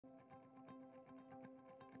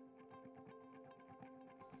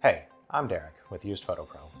Hey, I'm Derek with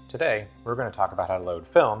UsedPhotoPro. Today, we're going to talk about how to load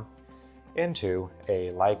film into a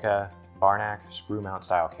Leica Barnack screw mount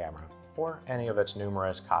style camera, or any of its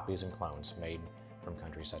numerous copies and clones made from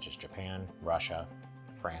countries such as Japan, Russia,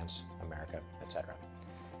 France, America, etc.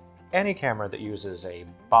 Any camera that uses a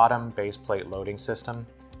bottom base plate loading system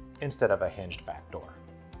instead of a hinged back door.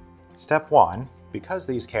 Step 1, because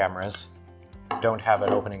these cameras don't have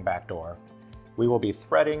an opening back door, we will be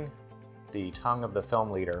threading the tongue of the film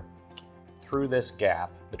leader through this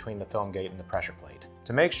gap between the film gate and the pressure plate.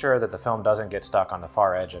 To make sure that the film doesn't get stuck on the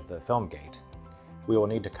far edge of the film gate, we will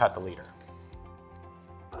need to cut the leader.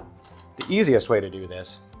 The easiest way to do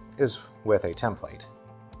this is with a template.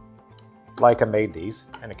 Leica made these,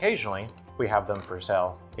 and occasionally we have them for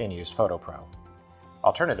sale in UsedPhotoPro.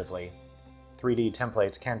 Alternatively, 3D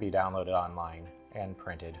templates can be downloaded online and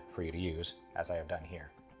printed for you to use, as I have done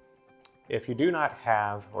here. If you do not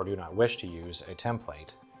have or do not wish to use a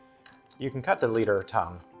template, you can cut the leader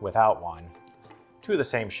tongue without one to the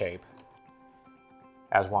same shape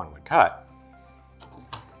as one would cut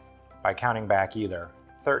by counting back either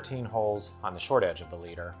 13 holes on the short edge of the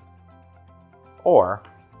leader or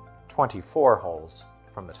 24 holes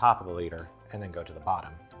from the top of the leader and then go to the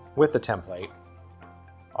bottom. With the template,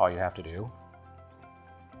 all you have to do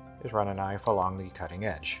is run a knife along the cutting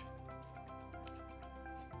edge.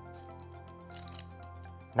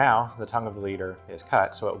 Now, the tongue of the leader is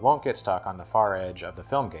cut so it won't get stuck on the far edge of the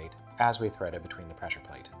film gate as we thread it between the pressure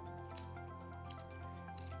plate.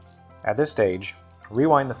 At this stage,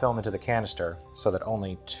 rewind the film into the canister so that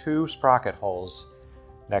only 2 sprocket holes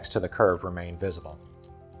next to the curve remain visible.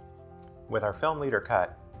 With our film leader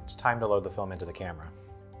cut, it's time to load the film into the camera.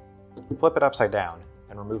 Flip it upside down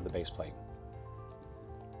and remove the base plate.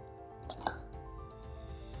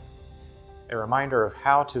 A reminder of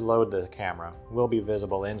how to load the camera will be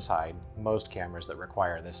visible inside most cameras that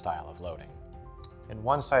require this style of loading. In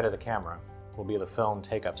one side of the camera will be the film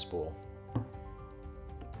take-up spool.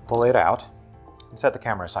 Pull it out and set the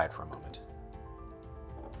camera aside for a moment.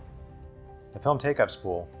 The film take-up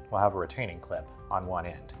spool will have a retaining clip on one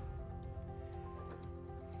end.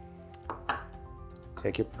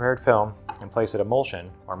 Take your prepared film and place it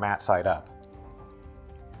emulsion or matte side up.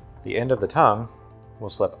 The end of the tongue will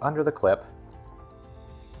slip under the clip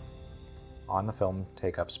on the film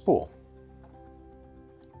take-up spool.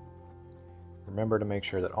 Remember to make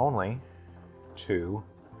sure that only 2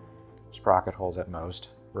 sprocket holes at most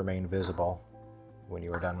remain visible when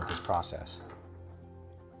you are done with this process.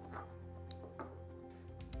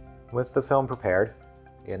 With the film prepared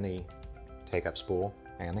in the take-up spool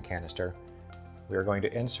and the canister, we are going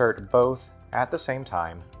to insert both at the same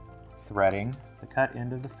time, threading the cut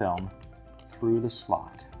end of the film through the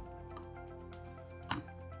slot.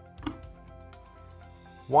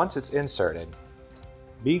 Once it's inserted,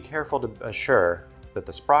 be careful to assure that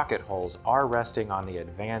the sprocket holes are resting on the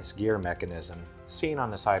advanced gear mechanism seen on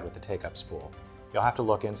the side with the take-up spool. You'll have to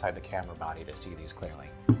look inside the camera body to see these clearly.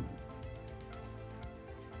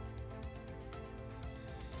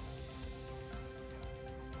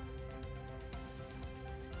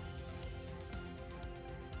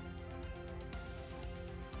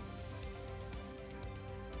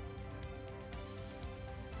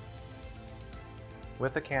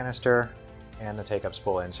 With the canister and the take-up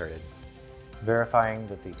spool inserted, verifying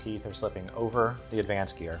that the teeth are slipping over the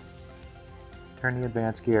advanced gear, turn the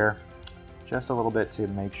advanced gear just a little bit to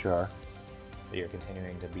make sure that you're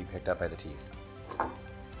continuing to be picked up by the teeth.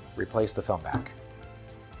 Replace the film back.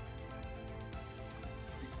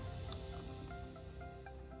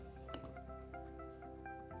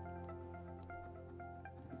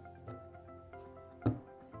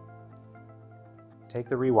 Take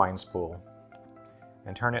the rewind spool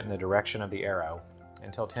and turn it in the direction of the arrow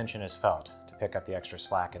until tension is felt to pick up the extra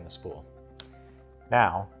slack in the spool.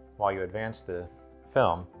 Now, while you advance the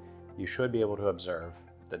film, you should be able to observe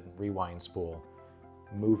the rewind spool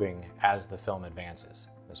moving as the film advances.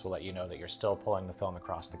 This will let you know that you're still pulling the film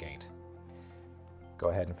across the gate. Go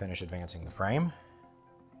ahead and finish advancing the frame.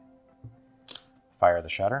 Fire the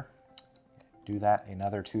shutter. Do that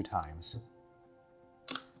another 2 times.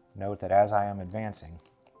 Note that as I am advancing,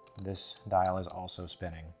 this dial is also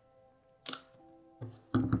spinning.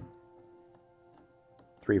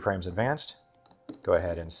 3 frames advanced. Go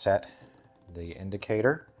ahead and set the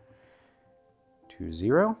indicator to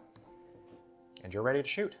 0, and you're ready to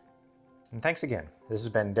shoot. And thanks again. This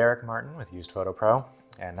has been Derek Martin with UsedPhotoPro,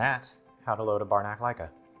 and that's how to load a Barnack Leica.